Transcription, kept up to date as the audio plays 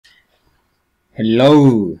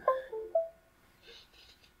Hello,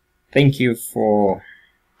 thank you for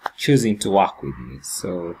choosing to work with me.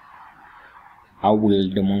 So I will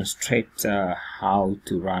demonstrate how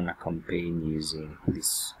to run a campaign using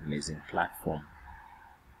this amazing platform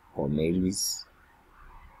called Mailwizz.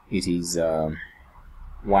 It is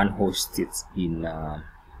one hosted in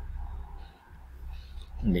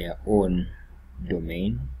their own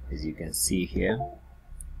domain, as you can see here.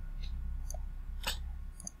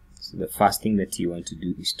 So the first thing that you want to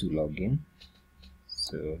do is to log in.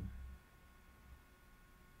 So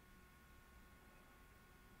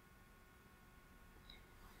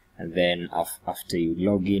and then after you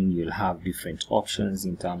log in, you'll have different options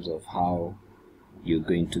in terms of how you're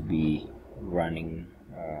going to be running,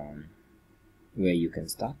 where you can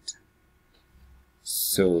start.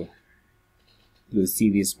 So you'll see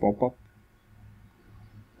this pop up.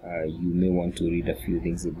 You may want to read a few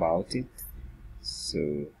things about it,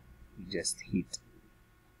 so you just hit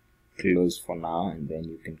close for now, and then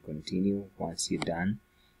you can continue. Once you're done,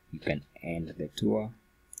 you can end the tour.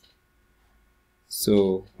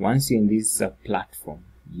 So once you're in this platform,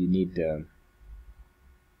 you need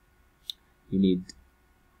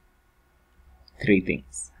three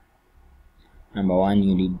things. Number one,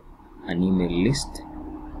 you need an email list.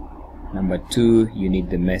 Number two, you need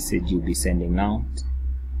the message you'll be sending out.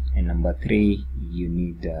 And number three, you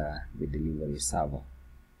need the delivery server.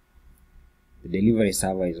 The delivery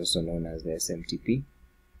server is also known as the SMTP.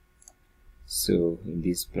 So in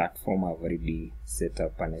this platform, I've already set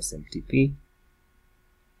up an SMTP.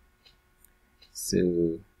 So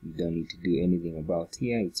you don't need to do anything about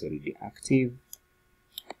here, it's already active.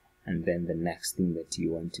 And then the next thing that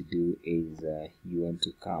you want to do is you want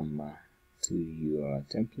to come to your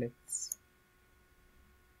templates.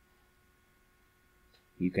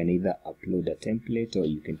 You can either upload a template or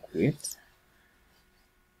you can create.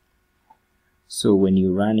 So when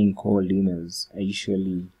you're running cold emails, I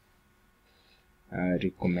usually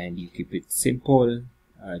recommend you keep it simple.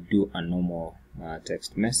 Do a normal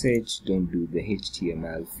text message. Don't do the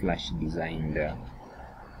HTML flash designed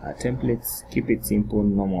templates. Keep it simple,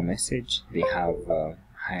 normal message. They have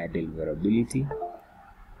higher deliverability.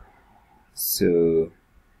 So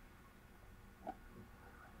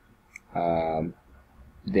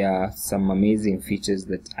there are some amazing features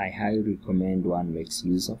that I highly recommend one makes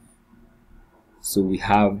use of. So we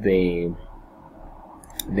have the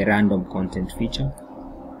random content feature.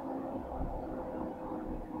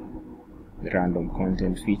 The random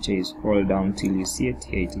content feature is scroll down till you see it.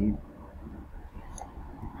 Here it is.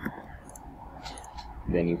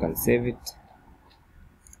 Then you can save it.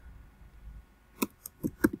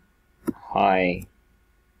 Hi,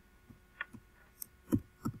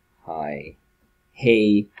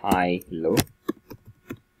 hey, hi, hello.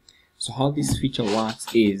 So how this feature works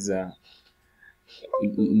is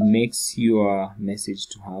it makes your message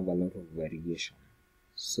to have a lot of variation,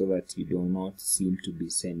 so that you do not seem to be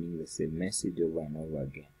sending the same message over and over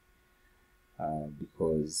again,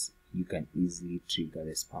 because you can easily trigger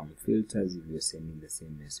the spam filters if you're sending the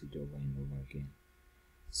same message over and over again.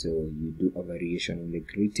 So you do a variation in the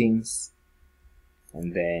greetings,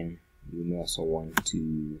 and then you may also want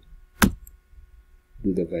to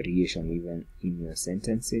do the variation even in your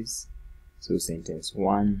sentences. So sentence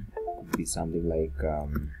 1 could be something like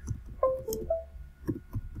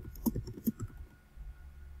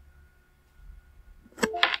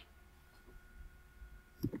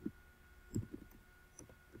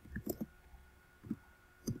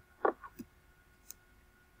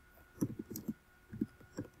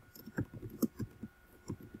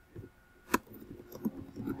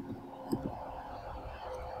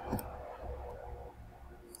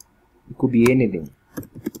it could be anything.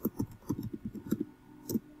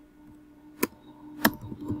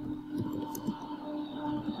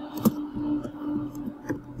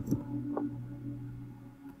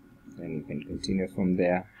 Then you can continue from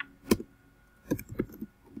there.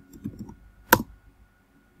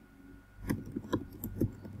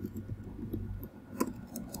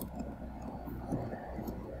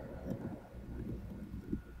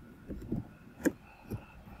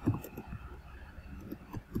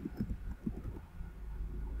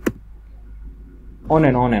 On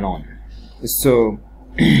and on and on. So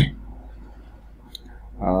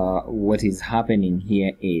what is happening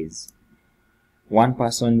here is one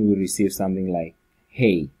person will receive something like,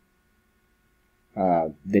 hey,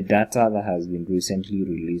 the data that has been recently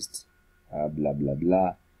released, blah blah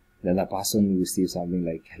blah. The other person will receive something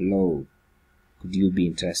like, hello, could you be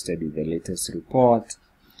interested in the latest report?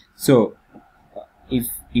 So if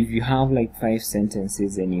you have like 5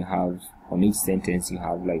 sentences and you have on each sentence you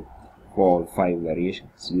have like 4 or 5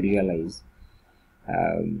 variations, you realize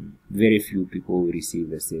very few people will receive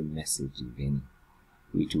the same message, even,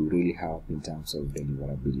 which will really help in terms of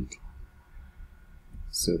deliverability.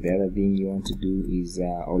 So the other thing you want to do is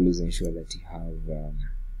always ensure that you have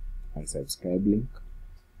unsubscribe link.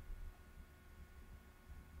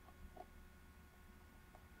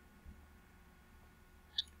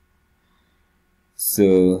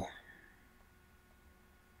 So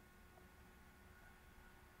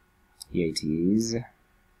here it is.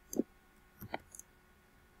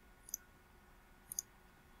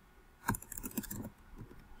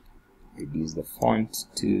 Reduce the font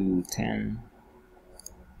to 10.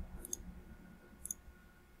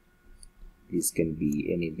 This can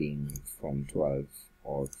be anything from 12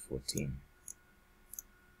 or 14.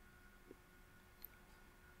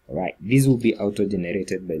 Alright, this will be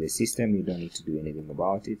auto-generated by the system. You don't need to do anything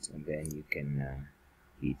about it, and then you can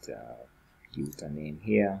give it a name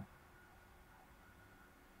here.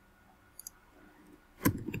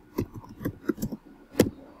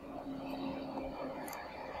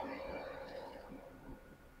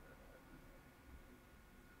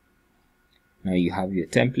 Now you have your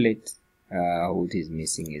template. What is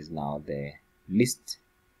missing is now the list.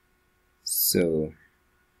 So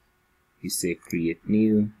you say create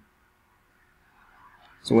new.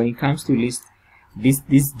 So when it comes to list, this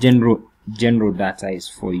general data is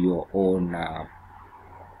for your own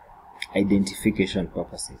identification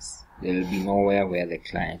purposes. There will be nowhere where the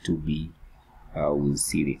client will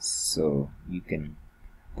see this. So you can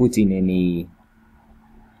put in any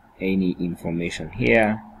information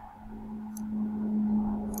here.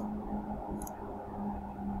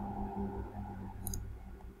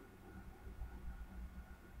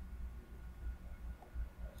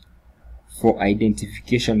 For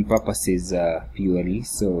identification purposes purely.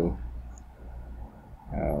 So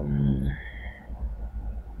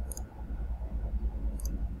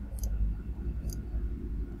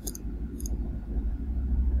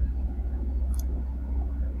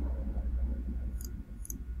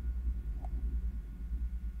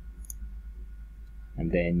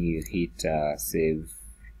and then you hit save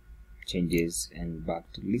changes and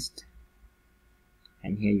back to list,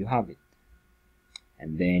 and here you have it.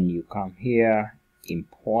 And then you come here,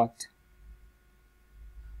 import,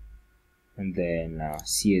 and then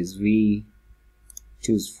CSV,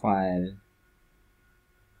 choose file,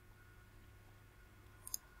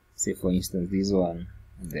 say for instance this one,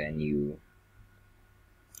 and then you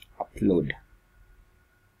upload.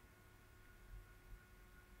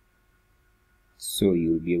 So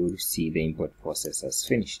you'll be able to see the import process as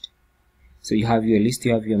finished. So you have your list,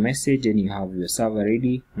 you have your message, and you have your server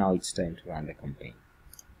ready. Now it's time to run the campaign.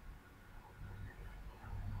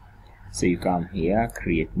 So you come here,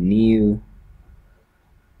 create new,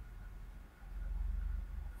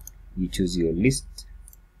 you choose your list,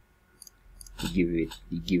 you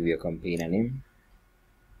give your campaign a name.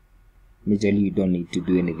 Majorly you don't need to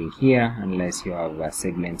do anything here unless you have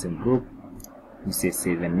segments and group. You say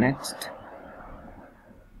save and next.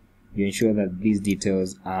 You ensure that these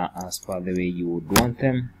details are as per the way you would want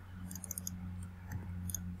them,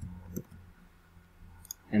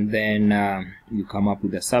 and then you come up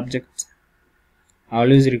with a subject. I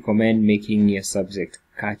always recommend making your subject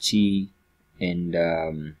catchy and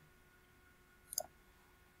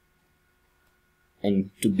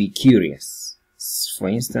to be curious. For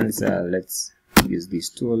instance, let's use this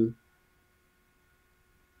tool.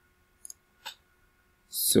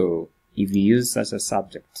 So if you use such a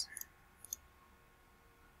subject,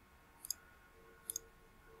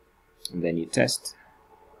 and then you test,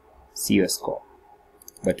 see your score.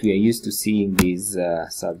 But we are used to seeing these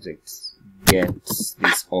subjects get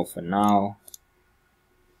this offer now.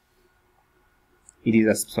 It is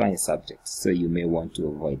a spine subject, so you may want to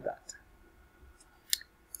avoid that.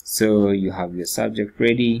 So you have your subject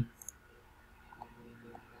ready.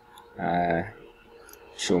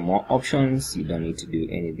 Show more options. You don't need to do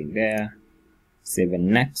anything there. Save and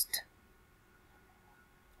next.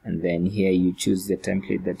 And then here you choose the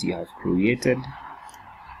template that you have created.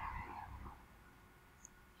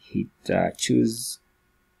 Hit choose.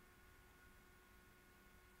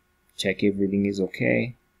 Check everything is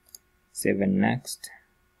okay. Save and next.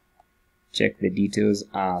 Check the details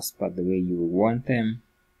as per the way you want them,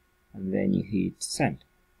 and then you hit send,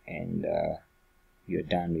 and you're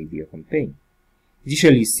done with your campaign. It's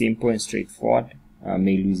usually simple and straightforward.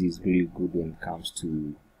 Mailwizz is really good when it comes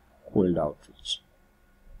to cold outreach.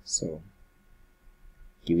 So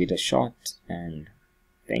give it a shot, and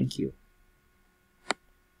thank you.